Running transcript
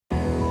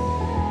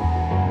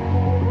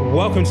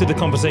Welcome to the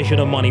Conversation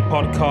of Money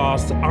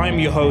podcast. I'm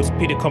your host,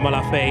 Peter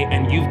Komalafe,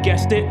 and you've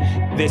guessed it,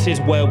 this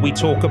is where we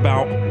talk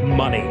about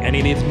money. And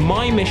it is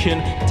my mission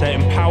to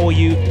empower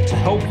you, to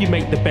help you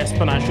make the best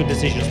financial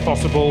decisions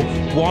possible.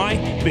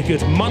 Why?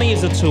 Because money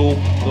is a tool,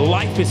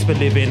 life is for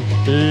living.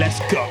 Let's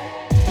go.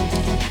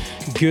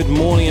 Good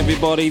morning,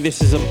 everybody.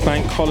 This is a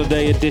bank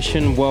holiday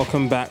edition.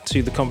 Welcome back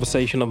to the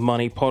Conversation of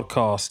Money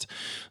podcast.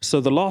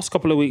 So the last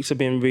couple of weeks have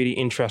been really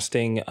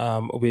interesting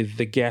with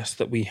the guest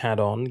that we had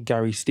on,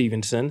 Gary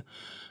Stevenson.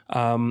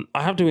 I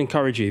have to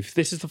encourage you, if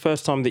this is the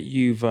first time that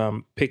you've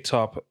picked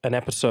up an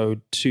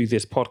episode to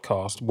this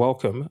podcast,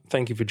 welcome.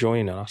 Thank you for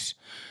joining us.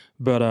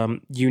 But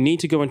you need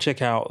to go and check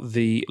out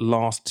the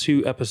last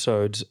two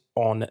episodes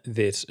on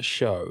this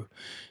show.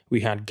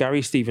 We had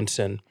Gary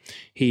Stevenson.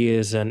 He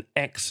is an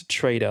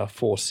ex-trader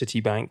for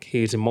Citibank.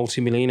 He is a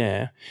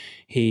multimillionaire.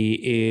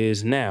 He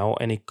is now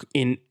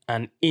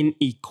an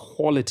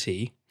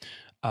inequality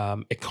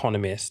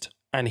economist.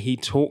 And he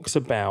talks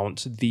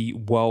about the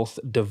wealth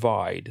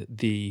divide,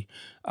 the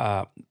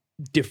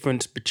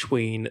difference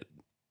between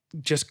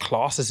just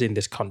classes in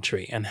this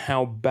country and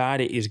how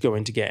bad it is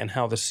going to get and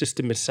how the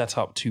system is set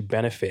up to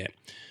benefit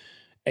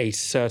a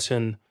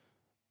certain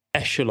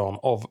echelon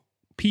of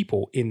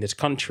people in this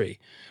country.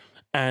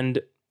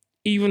 And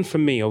even for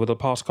me, over the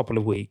past couple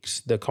of weeks,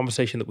 the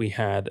conversation that we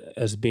had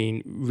has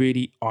been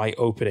really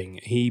eye-opening.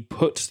 He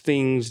puts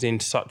things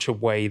in such a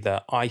way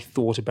that I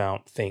thought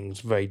about things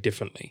very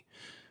differently.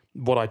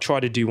 What I try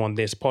to do on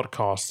this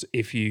podcast,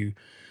 if you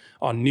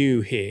are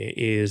new here,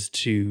 is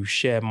to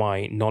share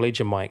my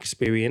knowledge and my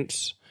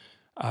experience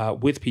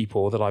with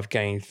people that I've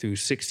gained through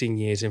 16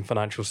 years in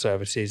financial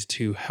services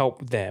to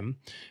help them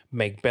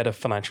make better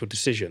financial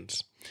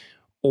decisions.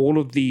 All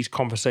of these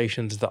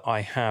conversations that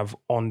I have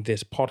on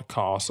this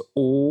podcast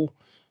all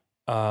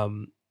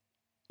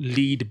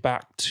lead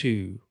back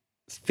to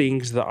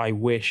things that I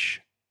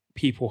wish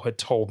people had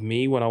told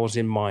me when I was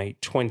in my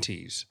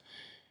 20s.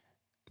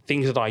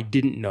 Things that I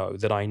didn't know,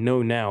 that I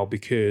know now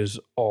because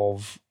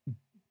of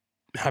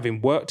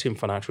having worked in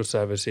financial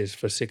services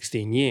for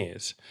 16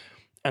 years.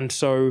 And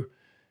so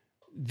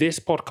this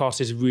podcast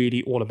is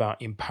really all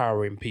about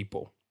empowering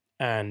people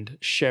and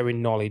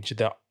sharing knowledge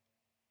that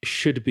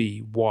should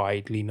be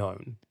widely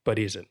known, but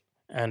isn't.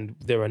 And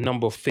there are a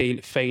number of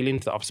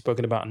failings that I've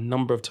spoken about a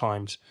number of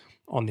times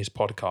on this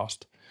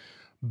podcast.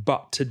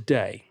 But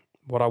today,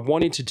 what I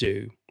wanted to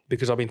do,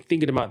 because I've been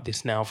thinking about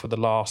this now for the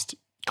last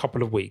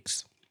couple of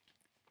weeks,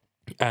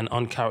 and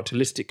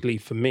uncharacteristically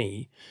for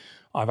me,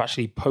 I've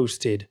actually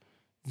posted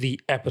the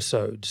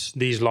episodes,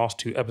 these last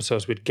two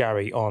episodes with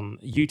Gary on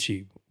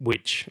YouTube,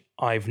 which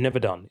I've never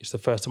done. It's the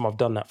first time I've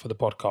done that for the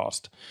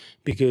podcast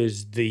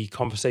because the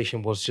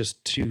conversation was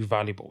just too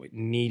valuable. It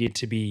needed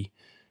to be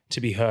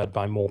heard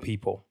by more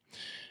people.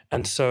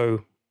 And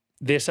so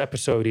this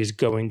episode is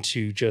going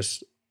to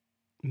just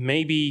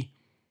maybe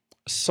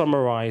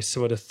summarize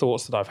some of the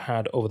thoughts that I've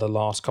had over the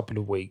last couple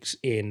of weeks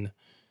in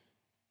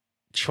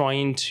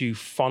trying to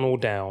funnel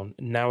down,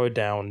 narrow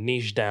down,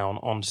 niche down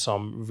on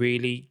some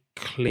really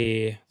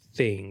clear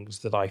things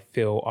that I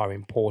feel are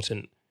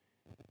important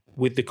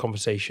with the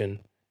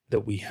conversation that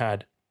we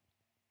had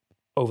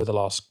over the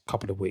last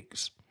couple of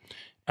weeks.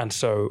 And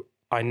so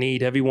I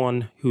need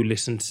everyone who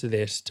listens to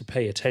this to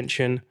pay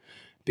attention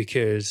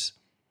because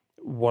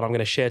what I'm going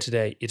to share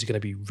today is going to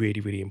be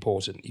really, really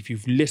important. If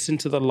you've listened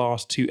to the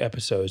last two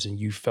episodes and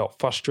you felt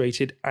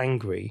frustrated,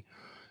 angry,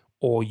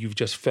 or you've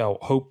just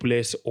felt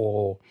hopeless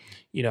or,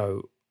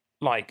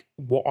 like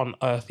what on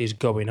earth is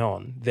going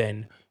on,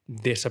 then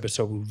this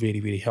episode will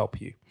really, really help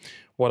you.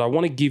 What I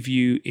want to give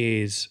you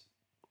is,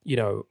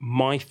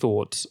 my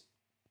thoughts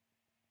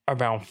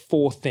around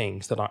four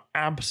things that are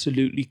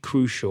absolutely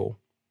crucial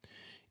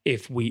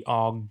if we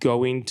are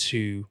going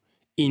to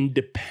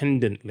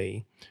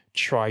independently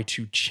try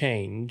to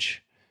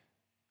change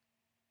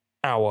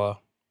our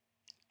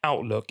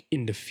outlook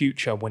in the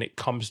future when it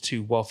comes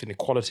to wealth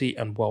inequality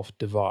and wealth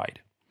divide.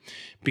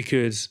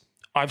 Because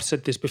I've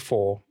said this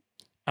before,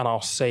 and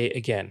I'll say it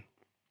again.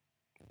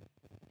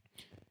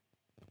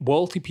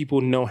 Wealthy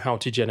people know how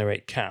to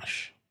generate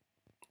cash.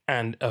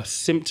 And a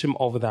symptom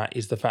of that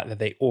is the fact that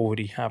they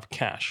already have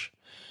cash.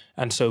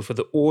 And so for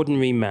the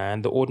ordinary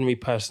man, the ordinary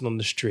person on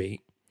the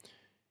street,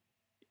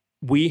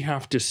 we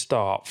have to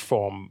start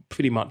from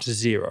pretty much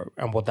zero.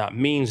 And what that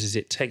means is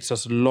it takes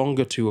us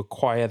longer to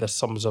acquire the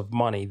sums of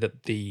money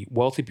that the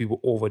wealthy people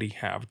already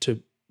have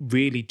to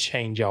really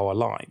change our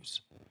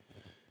lives.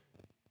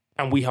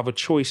 And we have a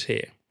choice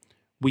here.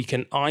 We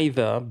can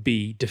either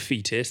be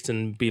defeatist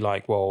and be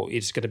like, well,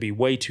 it's going to be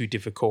way too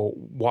difficult.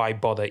 Why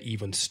bother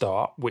even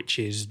start? Which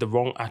is the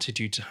wrong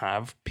attitude to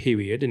have,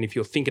 period. And if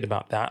you're thinking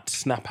about that,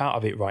 snap out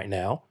of it right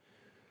now,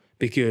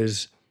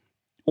 because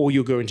all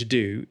you're going to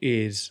do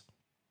is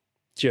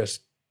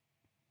just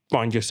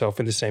find yourself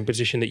in the same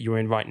position that you're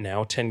in right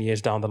now, 10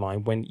 years down the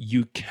line, when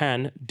you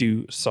can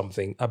do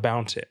something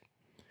about it.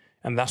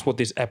 And that's what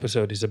this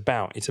episode is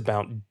about. It's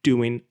about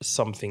doing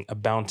something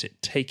about it,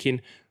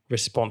 taking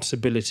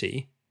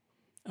responsibility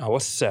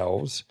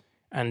ourselves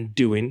and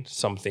doing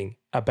something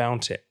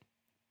about it.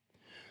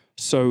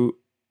 So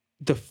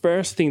the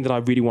first thing that I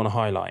really want to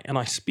highlight, and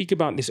I speak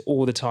about this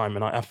all the time,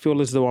 and I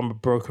feel as though I'm a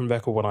broken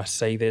record when I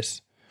say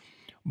this,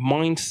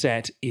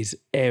 mindset is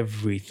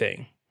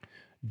everything.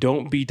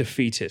 Don't be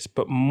defeatist.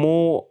 But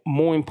more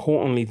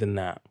importantly than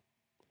that,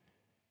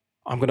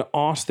 I'm going to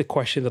ask the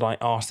question that I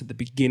asked at the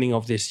beginning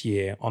of this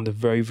year on the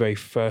very, very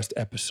first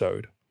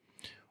episode.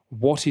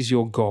 What is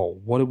your goal?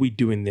 What are we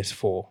doing this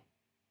for?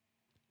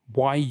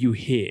 Why are you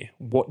here?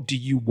 What do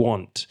you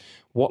want?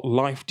 What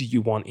life do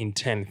you want in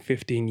 10,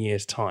 15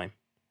 years' time?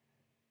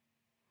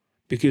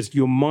 Because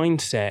your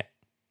mindset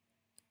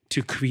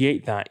to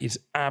create that is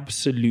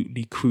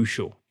absolutely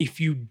crucial. If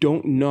you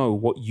don't know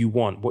what you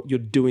want, what you're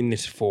doing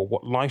this for,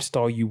 what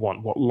lifestyle you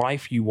want, what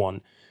life you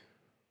want,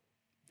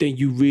 then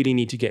you really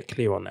need to get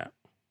clear on that.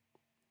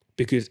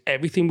 Because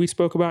everything we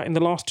spoke about in the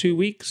last 2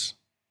 weeks,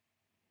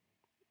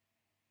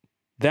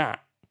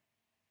 that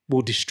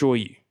will destroy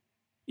you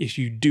if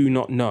you do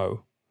not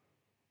know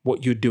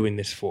what you're doing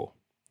this for.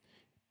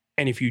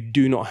 And if you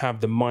do not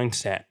have the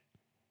mindset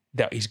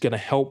that is going to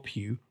help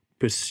you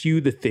pursue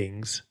the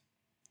things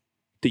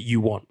that you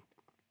want.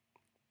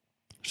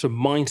 So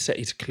mindset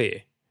is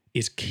key.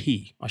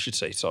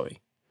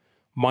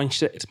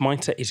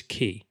 Mindset is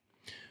key.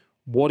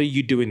 What are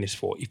you doing this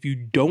for? If you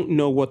don't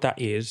know what that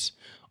is,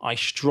 I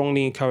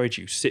strongly encourage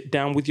you, sit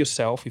down with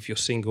yourself if you're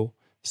single,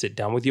 sit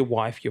down with your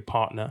wife, your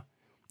partner.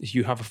 If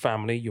you have a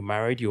family, you're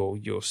married,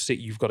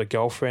 you've got a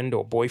girlfriend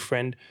or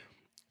boyfriend,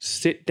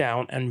 sit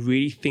down and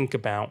really think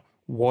about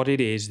what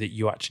it is that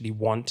you actually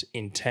want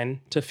in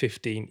 10 to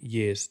 15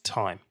 years'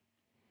 time.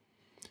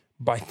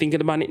 By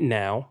thinking about it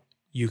now,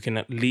 you can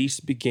at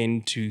least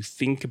begin to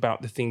think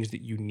about the things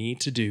that you need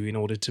to do in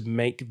order to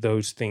make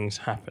those things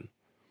happen.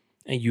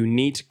 And you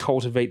need to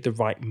cultivate the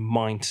right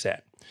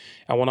mindset.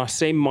 And when I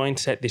say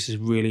mindset, this is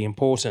really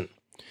important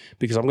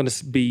because I'm going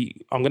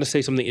to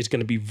say something that's going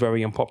to be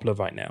very unpopular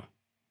right now.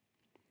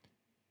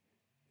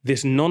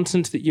 This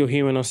nonsense that you're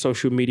hearing on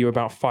social media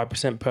about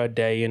 5% per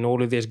day and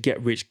all of this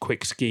get rich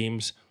quick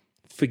schemes,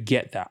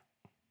 forget that.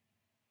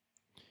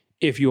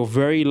 If you're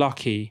very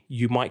lucky,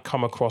 you might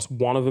come across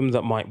one of them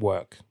that might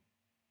work.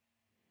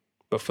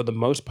 But for the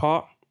most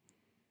part,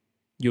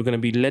 you're going to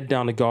be led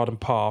down a garden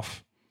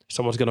path.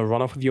 Someone's going to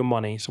run off with your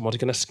money. Someone's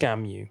going to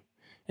scam you.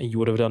 And you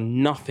would have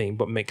done nothing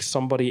but make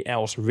somebody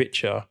else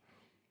richer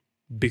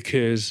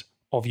because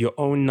of your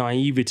own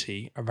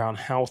naivety around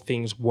how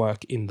things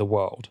work in the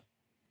world.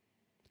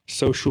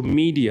 Social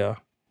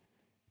media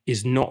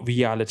is not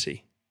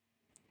reality.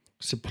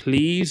 So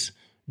please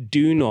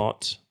do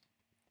not,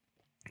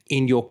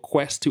 in your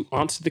quest to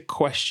answer the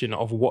question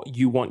of what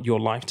you want your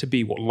life to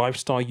be, what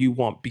lifestyle you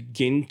want,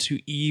 begin to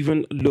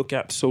even look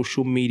at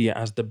social media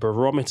as the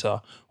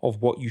barometer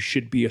of what you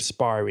should be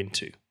aspiring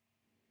to.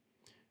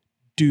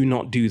 Do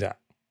not do that.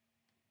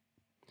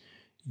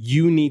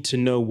 You need to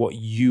know what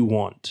you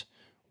want,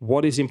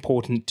 what is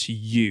important to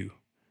you,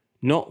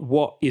 not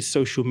what is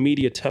social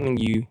media telling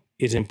you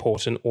is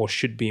important or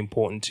should be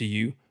important to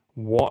you.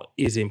 What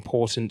is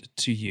important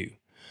to you?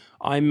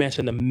 I met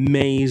an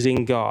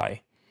amazing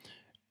guy,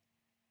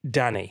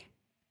 Danny,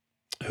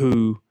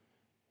 who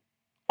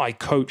I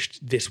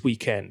coached this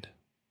weekend.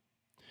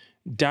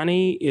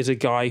 Danny is a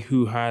guy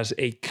who has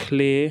a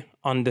clear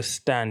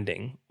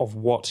understanding of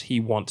what he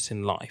wants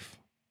in life.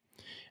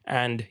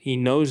 And he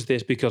knows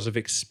this because of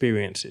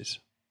experiences.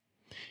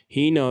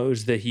 He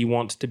knows that he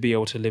wants to be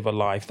able to live a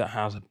life that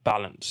has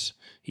balance.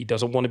 He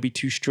doesn't want to be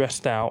too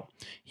stressed out.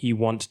 He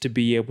wants to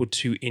be able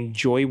to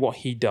enjoy what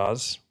he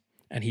does,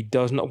 and he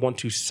does not want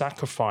to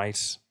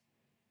sacrifice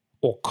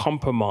or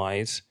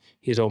compromise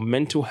his own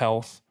mental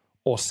health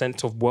or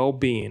sense of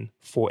well-being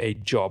for a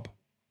job.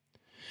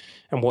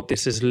 And what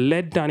this has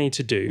led Danny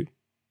to do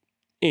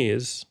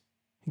is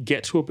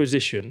get to a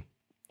position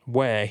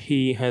where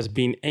he has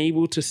been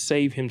able to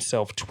save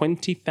himself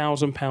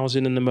 £20,000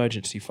 in an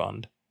emergency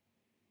fund.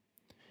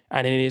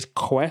 And in his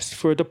quest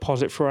for a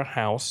deposit for a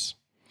house,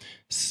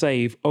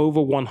 save over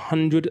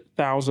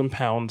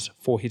 £100,000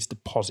 for his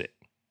deposit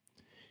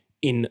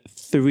in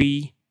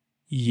 3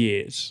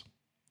 years.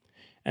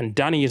 And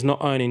Danny is not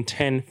earning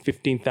 £10,000,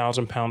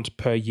 £15,000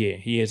 per year.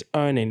 He is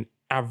earning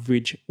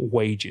average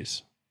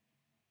wages.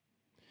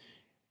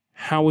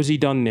 How has he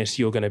done this,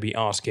 you're going to be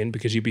asking,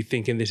 because you'll be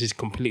thinking this is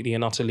completely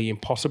and utterly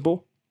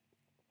impossible.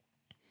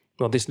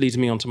 Well, this leads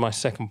me on to my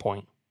second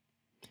point.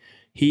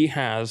 He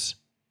has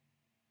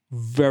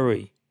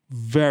very,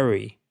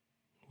 very,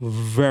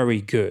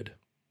 very good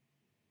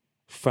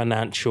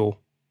financial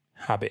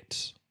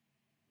habits.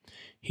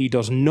 He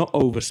does not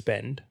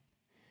overspend.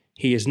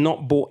 He is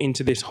not bought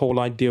into this whole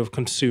idea of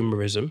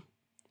consumerism.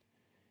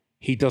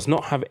 He does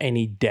not have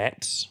any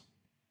debts.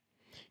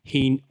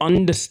 He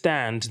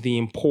understands the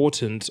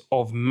importance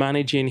of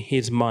managing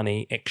his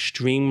money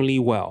extremely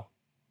well,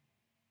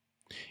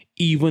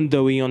 even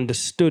though he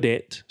understood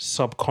it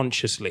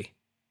subconsciously.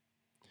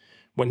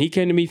 When he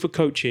came to me for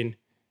coaching,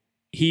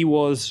 he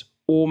was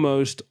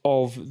almost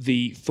of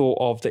the thought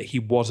of that he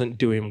wasn't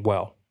doing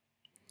well,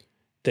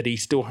 that he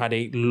still had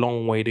a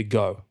long way to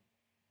go.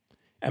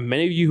 And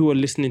many of you who are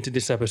listening to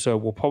this episode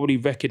will probably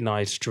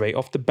recognize straight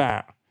off the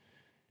bat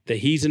that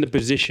he's in a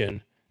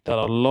position that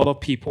a lot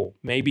of people,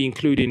 maybe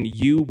including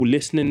you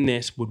listening to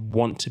this, would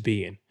want to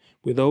be in,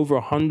 with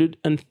over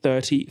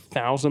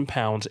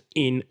 £130,000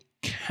 in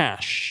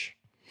cash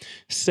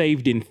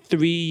saved in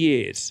 3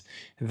 years.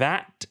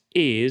 That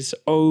is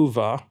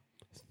over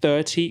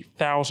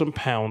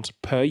 £30,000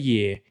 per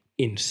year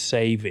in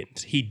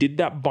savings. He did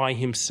that by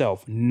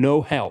himself,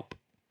 no help,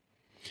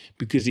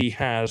 because he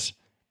has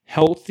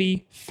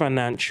healthy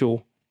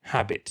financial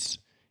habits.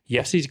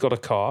 Yes, he's got a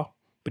car,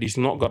 but he's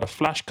not got a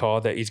flash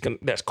car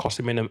that's cost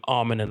him an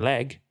arm and a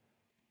leg.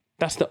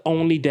 That's the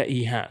only debt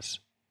he has.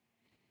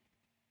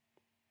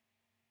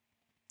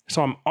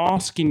 So I'm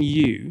asking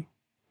you,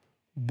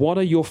 what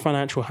are your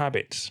financial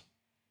habits?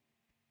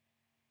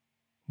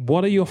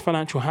 What are your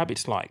financial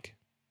habits like?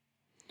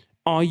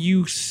 Are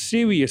you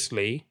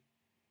seriously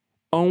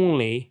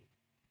only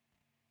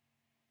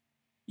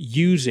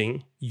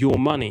using your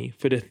money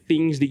for the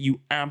things that you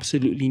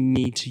absolutely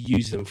need to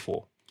use them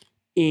for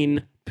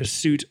in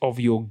pursuit of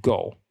your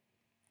goal?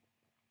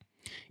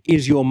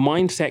 Is your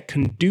mindset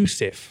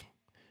conducive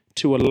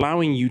to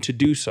allowing you to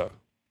do so?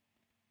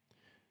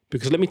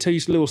 Because let me tell you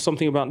a little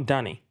something about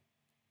Danny.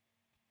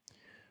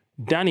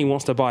 Danny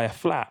wants to buy a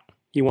flat.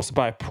 He wants to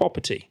buy a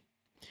property.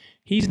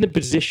 He's in a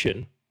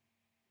position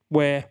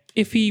where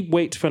if he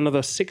waits for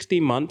another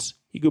 16 months,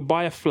 he could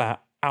buy a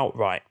flat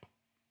outright.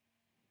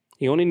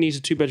 He only needs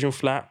a 2-bedroom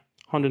flat,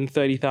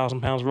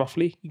 £130,000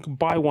 roughly. You can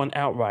buy one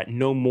outright,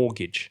 no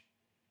mortgage.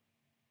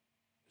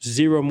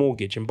 Zero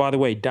mortgage. And by the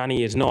way,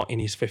 Danny is not in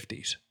his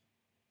 50s.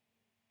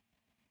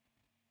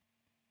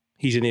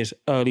 He's in his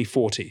early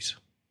 40s.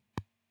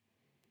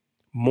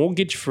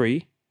 Mortgage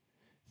free.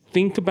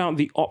 Think about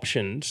the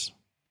options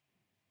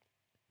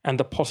and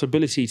the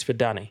possibilities for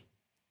Danny.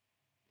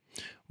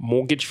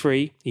 Mortgage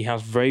free. He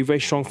has very, very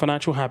strong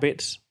financial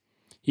habits.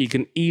 He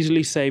can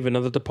easily save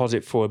another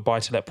deposit for a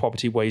buy-to-let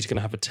property where he's going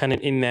to have a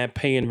tenant in there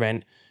paying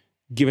rent,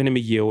 giving him a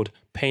yield,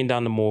 paying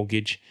down the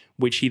mortgage,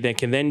 which he then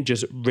can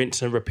just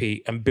rinse and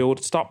repeat and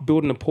start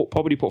building a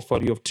property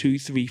portfolio of 2,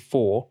 3,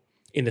 4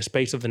 in the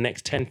space of the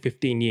next 10,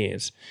 15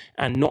 years,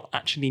 and not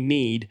actually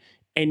need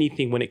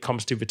anything when it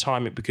comes to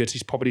retirement, because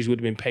his properties would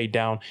have been paid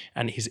down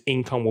and his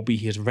income will be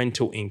his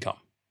rental income,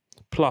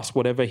 plus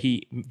whatever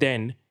he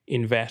then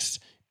invests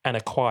and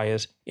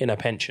acquires in a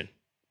pension.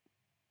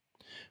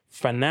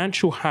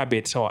 Financial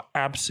habits are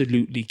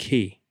absolutely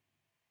key.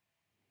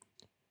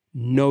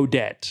 No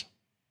debt.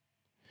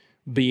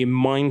 Being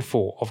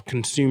mindful of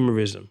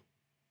consumerism.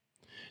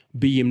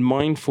 Being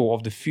mindful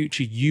of the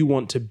future you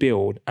want to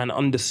build, and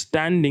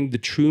understanding the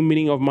true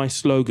meaning of my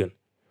slogan.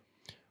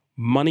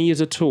 Money is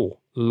a tool.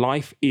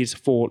 Life is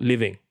for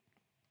living.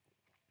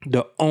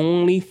 The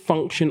only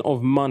function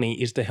of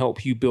money is to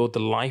help you build the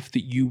life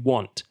that you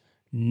want.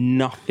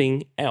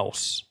 Nothing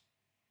else.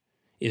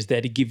 It's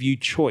there to give you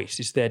choice.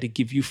 It's there to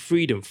give you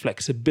freedom,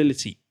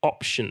 flexibility,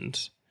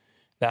 options.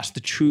 That's the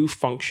true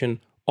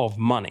function of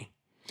money.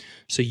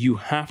 So you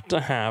have to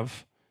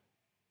have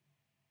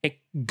a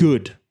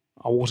good,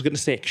 I was going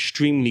to say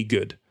extremely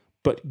good,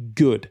 but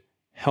good,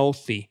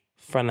 healthy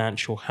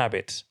financial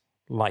habits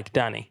like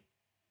Danny.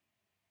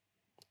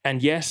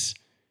 And yes,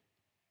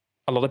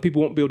 a lot of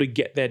people won't be able to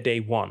get there day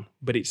one,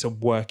 but it's a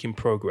work in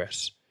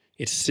progress.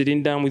 It's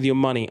sitting down with your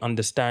money,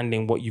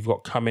 understanding what you've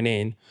got coming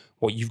in,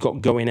 what you've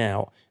got going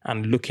out,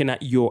 and looking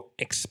at your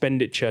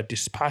expenditure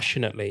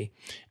dispassionately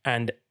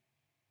and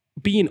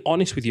being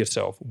honest with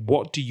yourself.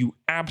 What do you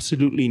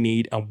absolutely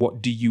need and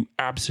what do you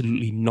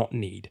absolutely not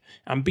need?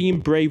 And being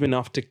brave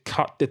enough to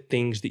cut the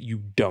things that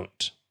you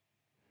don't.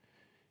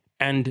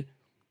 And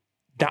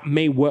that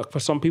may work for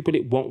some people,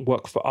 it won't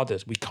work for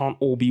others. We can't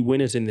all be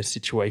winners in this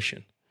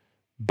situation.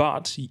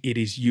 But it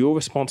is your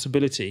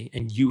responsibility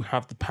and you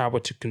have the power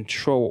to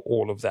control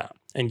all of that.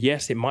 And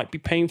yes, it might be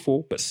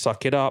painful, but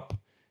suck it up.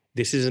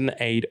 This is an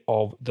aid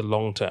of the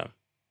long term.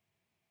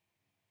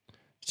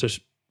 So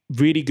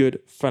really good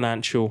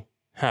financial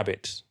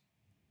habits.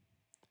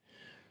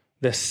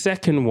 The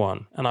second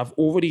one, and I've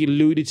already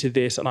alluded to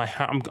this, and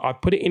I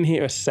put it in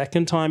here a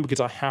second time because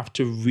I have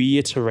to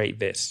reiterate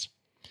this.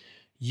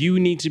 You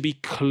need to be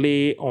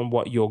clear on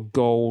what your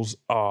goals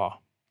are.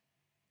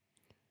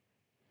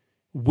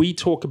 We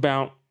talk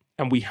about,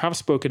 and we have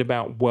spoken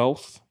about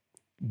wealth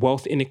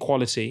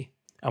inequality,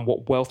 and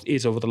what wealth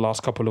is over the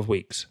last couple of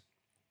weeks.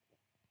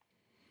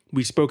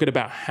 We've spoken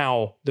about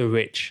how the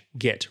rich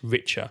get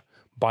richer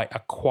by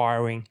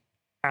acquiring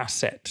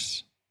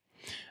assets.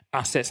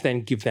 Assets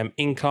then give them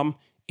income.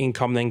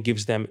 Income then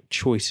gives them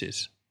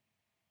choices.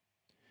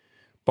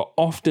 But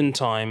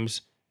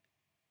oftentimes,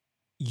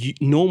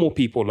 normal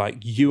people like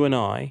you and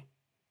I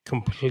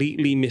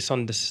completely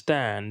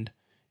misunderstand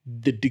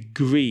the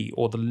degree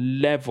or the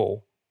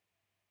level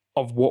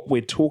of what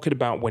we're talking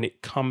about when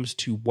it comes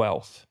to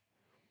wealth.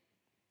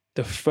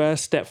 The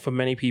first step for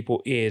many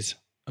people is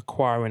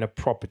acquiring a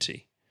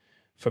property.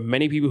 For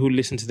many people who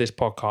listen to this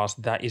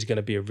podcast, that is going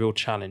to be a real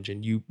challenge,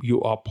 and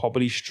you are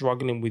probably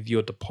struggling with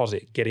your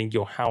deposit, getting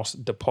your house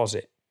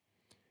deposit.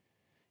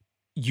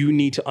 You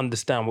need to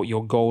understand what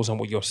your goals and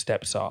what your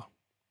steps are.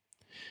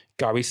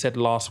 Gary said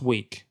last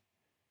week,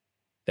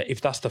 that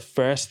if that's the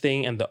first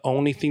thing and the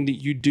only thing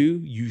that you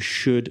do, you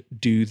should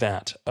do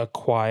that.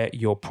 Acquire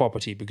your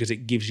property because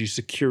it gives you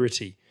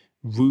security,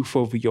 roof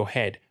over your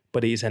head,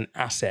 but it is an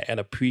asset, an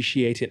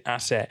appreciated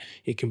asset.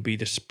 It can be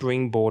the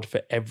springboard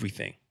for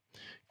everything.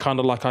 Kind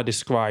of like I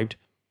described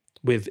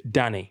with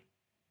Danny.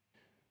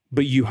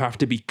 But you have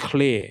to be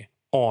clear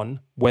on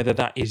whether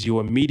that is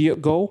your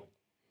immediate goal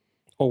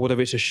or whether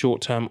it's a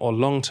short-term or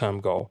long-term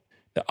goal.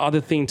 The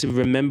other thing to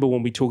remember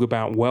when we talk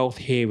about wealth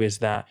here is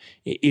that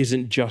it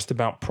isn't just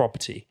about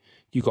property.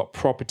 You got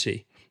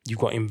property, you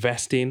got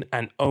investing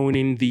and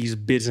owning these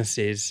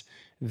businesses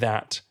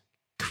that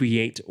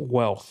create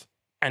wealth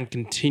and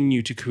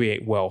continue to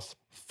create wealth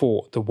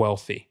for the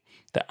wealthy.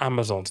 The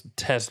Amazons, the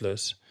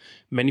Teslas.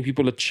 Many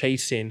people are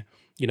chasing,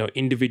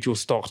 individual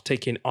stocks,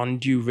 taking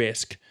undue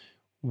risk.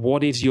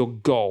 What is your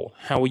goal?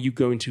 How are you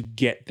going to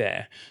get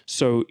there?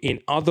 So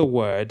in other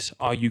words,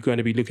 are you going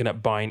to be looking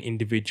at buying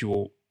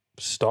individual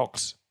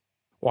stocks?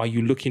 Or are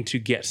you looking to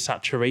get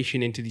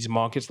saturation into these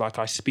markets like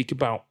I speak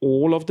about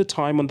all of the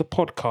time on the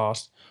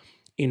podcast,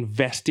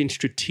 investing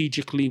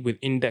strategically with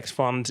index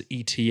funds,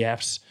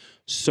 ETFs,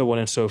 so on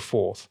and so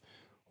forth?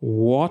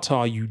 What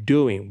are you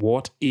doing?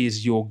 What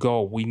is your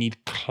goal? We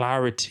need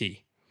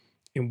clarity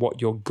in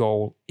what your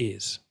goal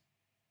is.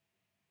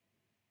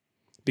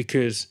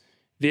 Because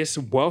this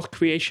wealth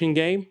creation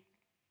game,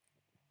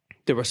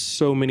 there are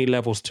so many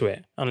levels to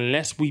it.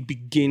 Unless we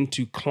begin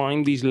to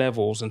climb these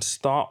levels and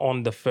start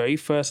on the very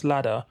first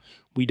ladder,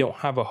 we don't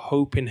have a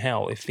hope in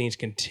hell if things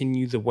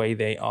continue the way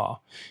they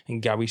are.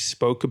 And Gary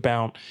spoke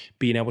about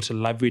being able to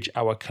leverage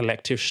our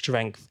collective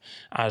strength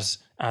as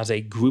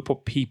a group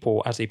of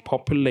people, as a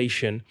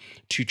population,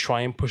 to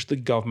try and push the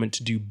government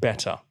to do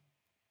better.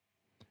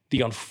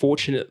 The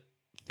unfortunate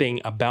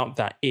thing about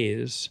that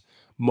is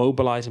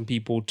mobilizing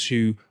people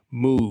to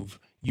move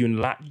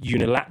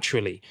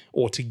unilaterally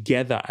or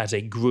together as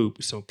a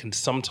group, so it can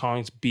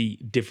sometimes be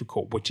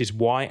difficult, which is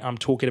why I'm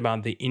talking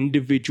about the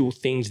individual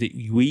things that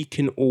we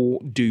can all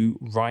do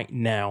right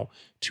now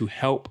to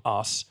help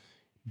us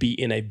be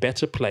in a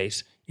better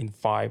place in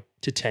 5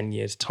 to 10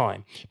 years'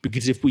 time.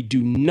 Because if we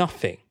do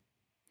nothing,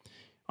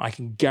 I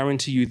can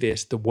guarantee you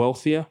this, the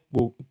wealthy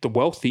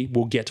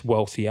will get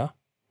wealthier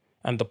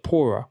and the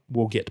poorer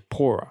will get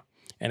poorer,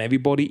 and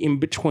everybody in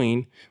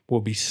between will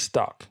be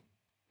stuck.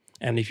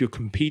 And if you're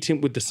competing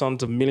with the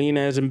sons of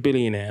millionaires and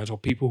billionaires or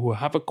people who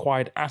have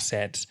acquired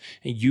assets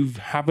and you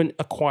haven't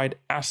acquired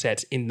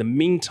assets in the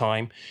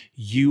meantime,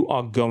 you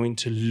are going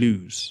to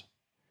lose.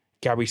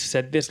 Gary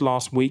said this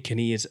last week and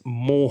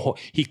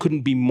he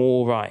couldn't be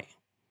more right.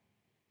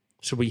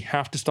 So we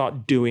have to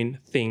start doing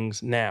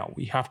things now.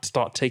 We have to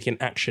start taking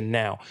action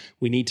now.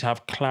 We need to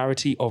have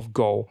clarity of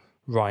goal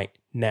right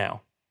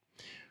now.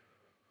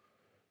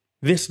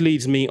 This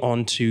leads me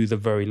on to the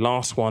very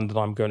last one that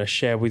I'm going to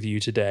share with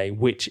you today,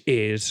 which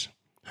is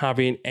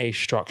having a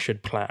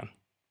structured plan.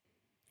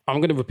 I'm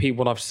going to repeat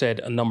what I've said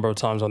a number of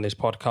times on this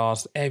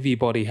podcast.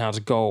 Everybody has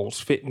goals,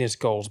 fitness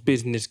goals,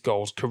 business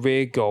goals,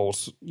 career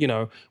goals.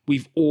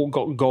 We've all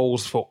got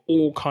goals for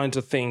all kinds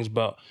of things,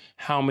 but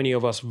how many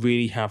of us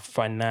really have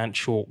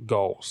financial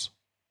goals?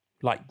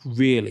 Like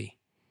really?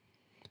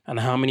 And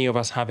how many of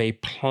us have a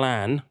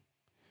plan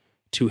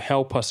to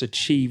help us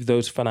achieve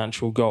those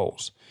financial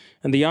goals?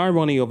 And the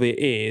irony of it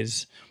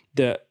is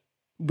that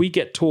we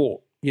get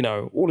taught,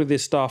 all of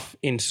this stuff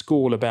in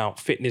school about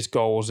fitness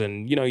goals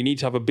and, you need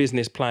to have a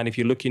business plan if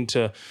you're looking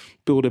to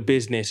build a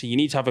business. And you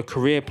need to have a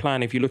career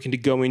plan if you're looking to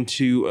go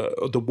into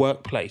the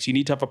workplace. You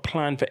need to have a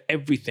plan for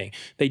everything.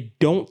 They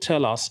don't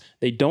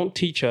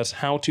teach us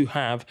how to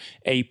have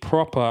a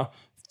proper,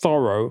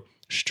 thorough,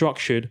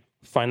 structured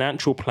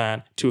financial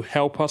plan to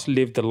help us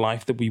live the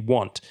life that we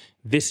want.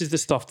 This is the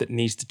stuff that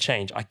needs to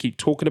change. I keep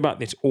talking about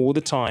this all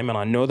the time, and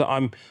I know that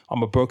I'm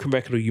a broken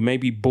record, or you may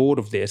be bored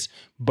of this,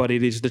 but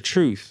it is the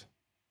truth.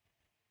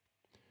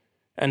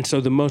 And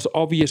so the most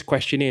obvious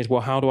question is,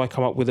 well, how do I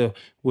come up with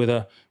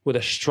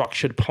a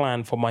structured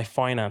plan for my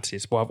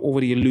finances? Well, I've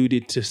already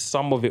alluded to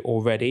some of it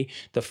already.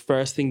 The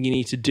first thing you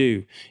need to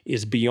do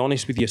is be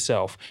honest with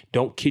yourself.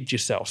 Don't kid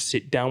yourself.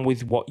 Sit down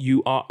with what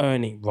you are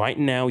earning right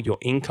now, your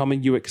income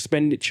and your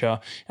expenditure,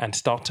 and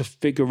start to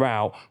figure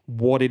out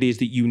what it is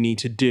that you need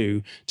to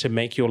do to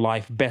make your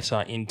life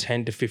better in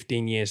 10 to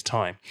 15 years'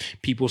 time.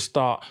 People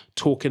start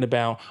talking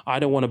about, I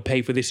don't want to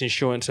pay for this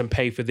insurance and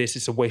pay for this.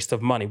 It's a waste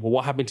of money. Well,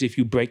 what happens if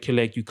you break your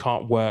leg, you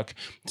can't work,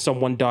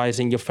 someone dies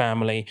in your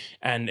family,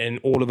 and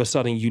all of a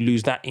sudden you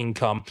lose that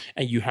income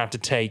and you have to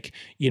take,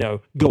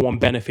 go on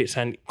benefits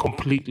and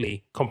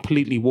completely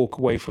walk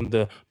away from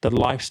the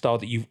lifestyle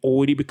that you've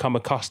already become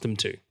accustomed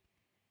to?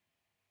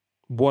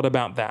 What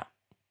about that?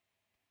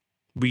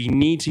 We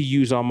need to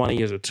use our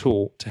money as a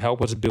tool to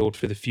help us build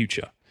for the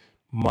future.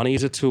 Money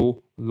is a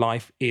tool.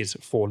 Life is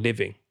for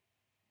living.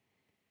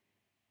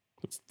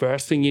 The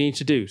first thing you need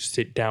to do,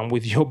 sit down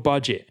with your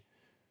budget.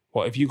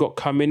 What have you got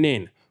coming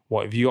in?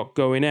 What have you got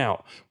going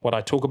out? What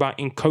I talk about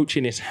in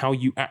coaching is how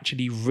you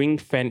actually ring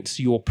fence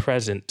your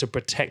present to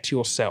protect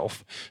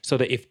yourself so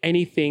that if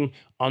anything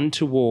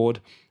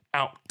untoward,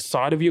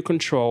 outside of your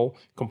control,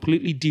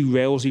 completely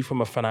derails you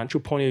from a financial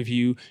point of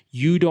view.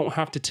 You don't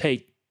have to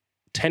take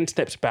 10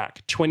 steps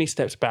back, 20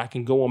 steps back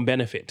and go on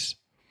benefits.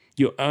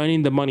 You're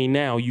earning the money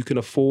now, you can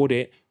afford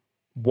it.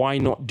 Why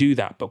not do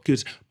that?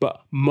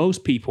 But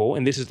most people,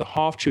 and this is the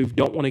half truth,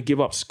 don't want to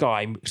give up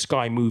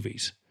Sky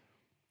movies.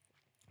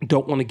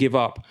 Don't want to give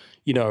up,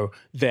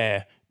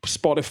 their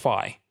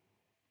Spotify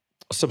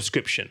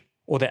subscription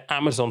or their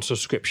Amazon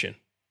subscription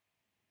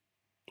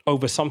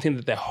over something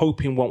that they're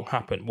hoping won't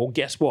happen. Well,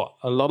 guess what?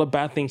 A lot of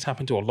bad things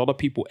happen to a lot of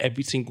people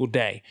every single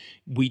day.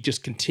 We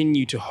just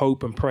continue to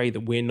hope and pray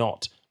that we're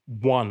not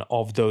one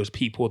of those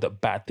people that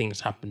bad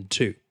things happen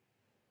to.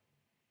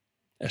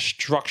 A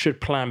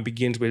structured plan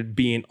begins with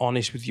being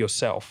honest with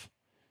yourself.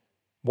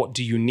 What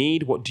do you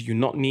need? What do you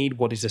not need?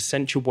 What is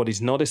essential? What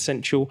is not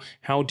essential?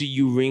 How do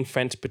you ring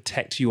fence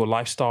protect your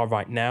lifestyle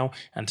right now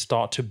and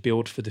start to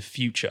build for the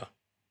future?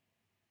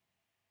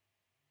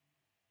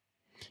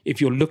 If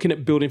you're looking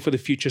at building for the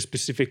future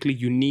specifically,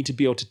 you need to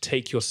be able to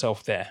take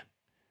yourself there.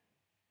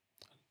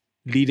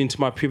 Leading to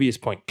my previous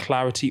point,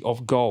 clarity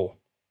of goal.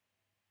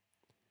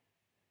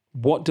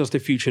 What does the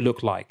future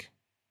look like?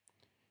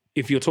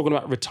 If you're talking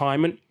about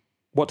retirement,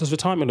 what does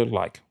retirement look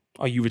like?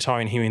 Are you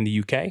retiring here in the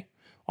UK?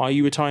 Are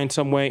you retiring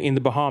somewhere in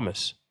the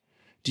Bahamas?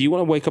 Do you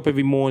want to wake up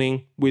every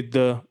morning with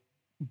the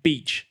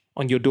beach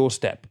on your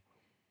doorstep,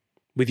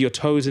 with your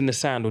toes in the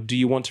sand, or do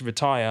you want to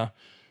retire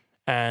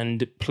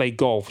and play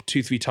golf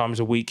 2-3 times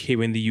a week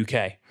here in the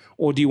UK?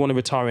 Or do you want to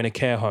retire in a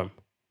care home?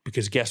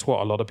 Because guess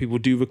what? A lot of people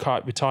do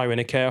retire in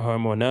a care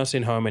home or a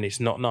nursing home, and it's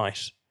not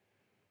nice.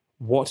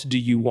 What do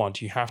you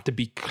want? You have to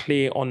be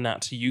clear on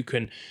that so you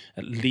can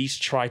at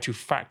least try to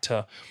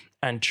factor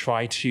and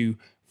try to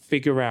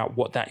figure out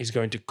what that is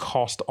going to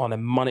cost on a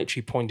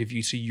monetary point of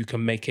view so you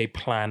can make a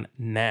plan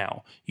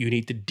now. You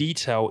need the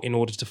detail in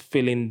order to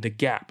fill in the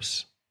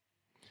gaps.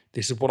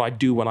 This is what I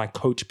do when I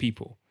coach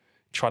people.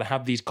 Try to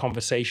have these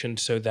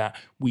conversations so that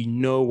we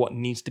know what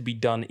needs to be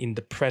done in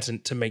the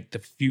present to make the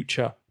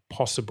future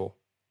possible.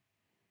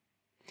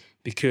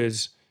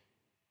 Because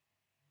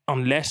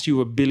unless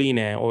you're a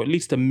billionaire or at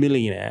least a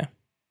millionaire,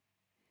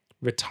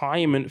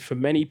 retirement for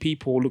many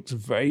people looks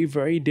very,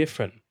 very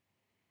different.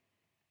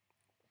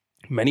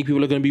 Many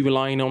people are going to be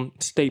relying on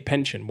state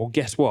pension. Well,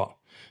 guess what?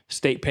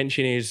 State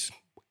pension is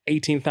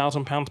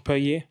 £18,000 per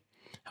year.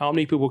 How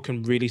many people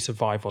can really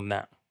survive on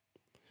that?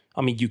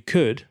 I mean, you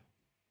could,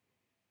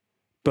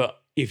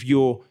 but if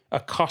you're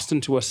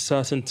accustomed to a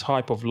certain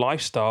type of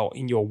lifestyle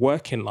in your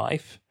working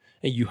life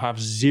and you have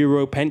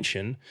zero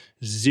pension,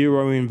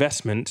 zero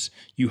investments,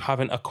 you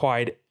haven't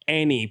acquired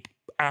any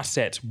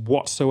assets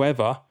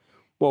whatsoever,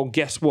 well,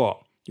 guess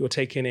what? You're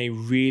taking a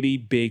really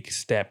big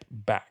step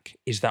back.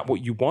 Is that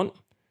what you want?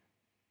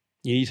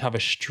 You need to have a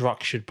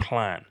structured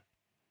plan.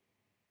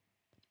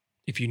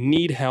 If you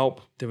need help,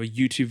 there are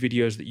YouTube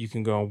videos that you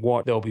can go and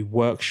watch. There'll be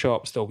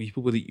workshops. There'll be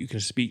people that you can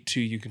speak to.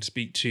 You can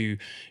speak to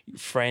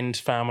friends,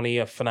 family,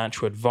 a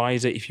financial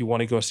advisor. If you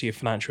want to go see a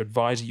financial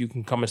advisor, you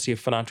can come and see a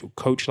financial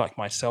coach like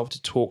myself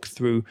to talk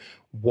through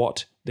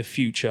what the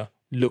future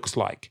looks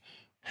like.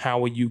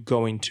 How are you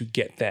going to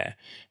get there?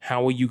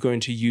 How are you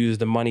going to use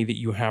the money that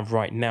you have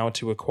right now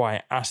to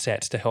acquire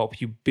assets to help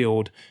you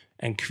build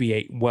and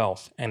create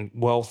wealth? And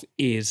wealth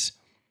is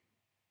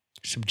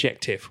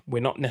subjective. We're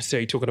not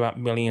necessarily talking about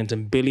millions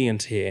and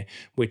billions here.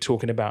 We're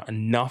talking about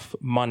enough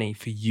money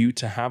for you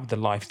to have the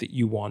life that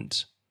you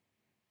want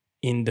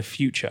in the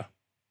future.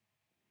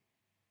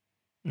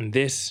 And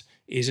this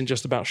isn't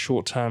just about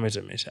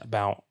short-termism. It's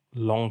about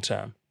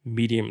long-term,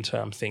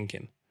 medium-term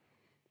thinking.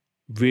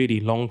 Really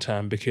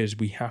long-term, because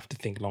we have to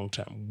think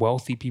long-term.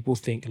 Wealthy people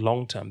think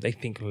long-term. They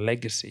think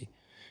legacy.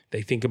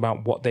 They think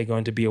about what they're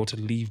going to be able to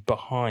leave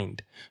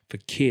behind for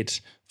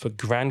kids, for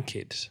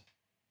grandkids.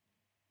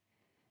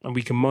 And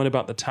we can moan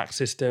about the tax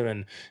system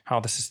and how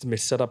the system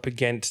is set up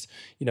against,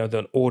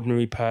 the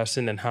ordinary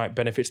person and how it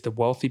benefits the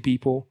wealthy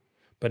people.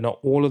 But not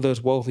all of those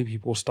wealthy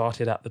people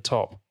started at the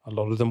top. A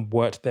lot of them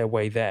worked their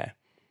way there.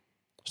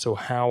 So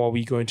how are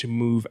we going to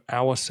move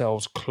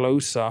ourselves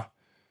closer,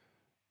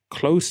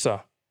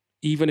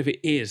 even if it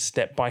is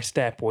step by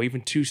step or even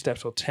 2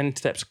 steps or 10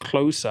 steps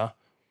closer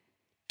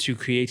to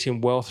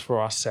creating wealth for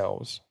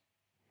ourselves?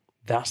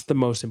 That's the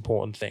most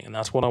important thing. And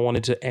that's what I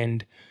wanted to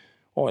end,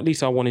 or at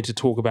least I wanted to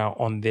talk about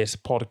on this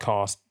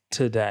podcast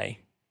today.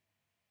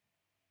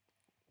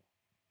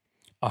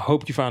 I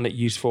hope you found it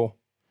useful,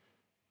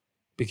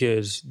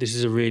 because this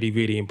is a really,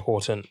 really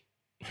important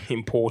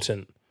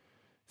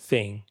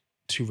thing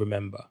to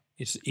remember.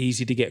 It's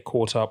easy to get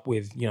caught up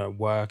with,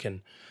 work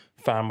and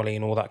family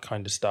and all that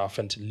kind of stuff,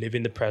 and to live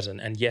in the present.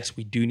 And yes,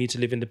 we do need to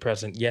live in the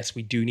present. Yes,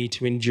 we do need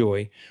to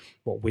enjoy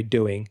what we're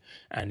doing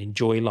and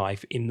enjoy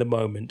life in the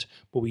moment,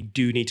 but we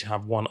do need to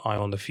have one eye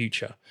on the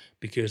future,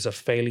 because a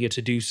failure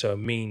to do so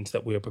means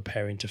that we are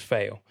preparing to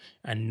fail.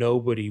 And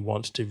nobody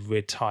wants to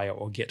retire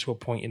or get to a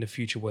point in the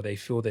future where they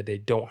feel that they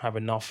don't have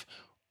enough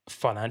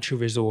financial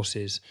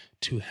resources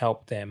to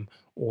help them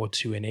or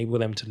to enable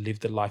them to live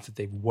the life that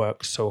they've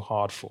worked so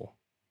hard for.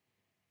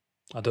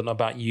 I don't know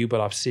about you, but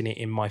I've seen it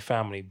in my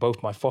family,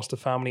 both my foster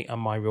family and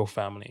my real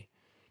family.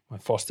 My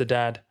foster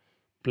dad,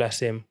 bless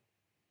him,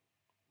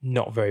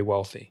 not very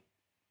wealthy,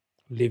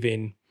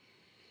 living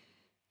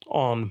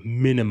on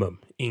minimum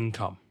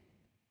income.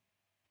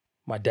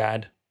 My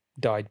dad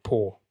died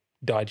poor,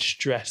 died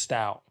stressed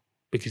out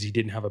because he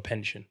didn't have a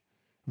pension,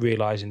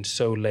 realizing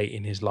so late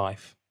in his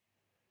life.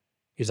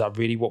 Is that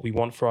really what we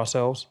want for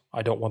ourselves?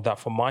 I don't want that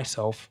for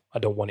myself. I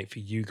don't want it for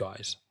you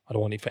guys. I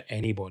don't want it for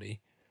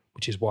anybody,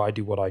 which is why I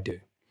do what I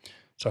do.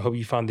 So I hope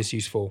you found this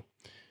useful.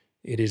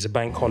 It is a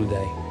bank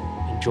holiday.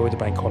 Enjoy the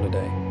bank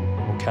holiday,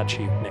 and we'll catch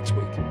you next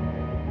week.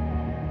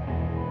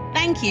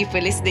 Thank you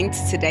for listening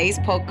to today's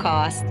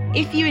podcast.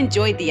 If you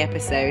enjoyed the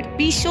episode,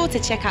 be sure to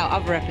check out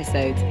other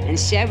episodes and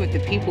share with the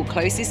people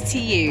closest to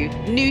you.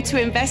 New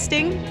to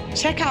investing?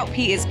 Check out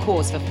Peter's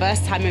course for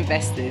first-time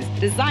investors,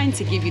 designed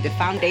to give you the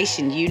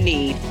foundation you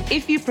need.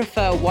 If you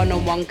prefer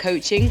one-on-one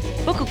coaching,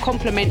 book a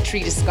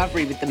complimentary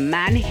discovery with the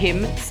man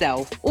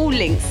himself. All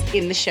links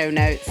in the show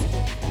notes.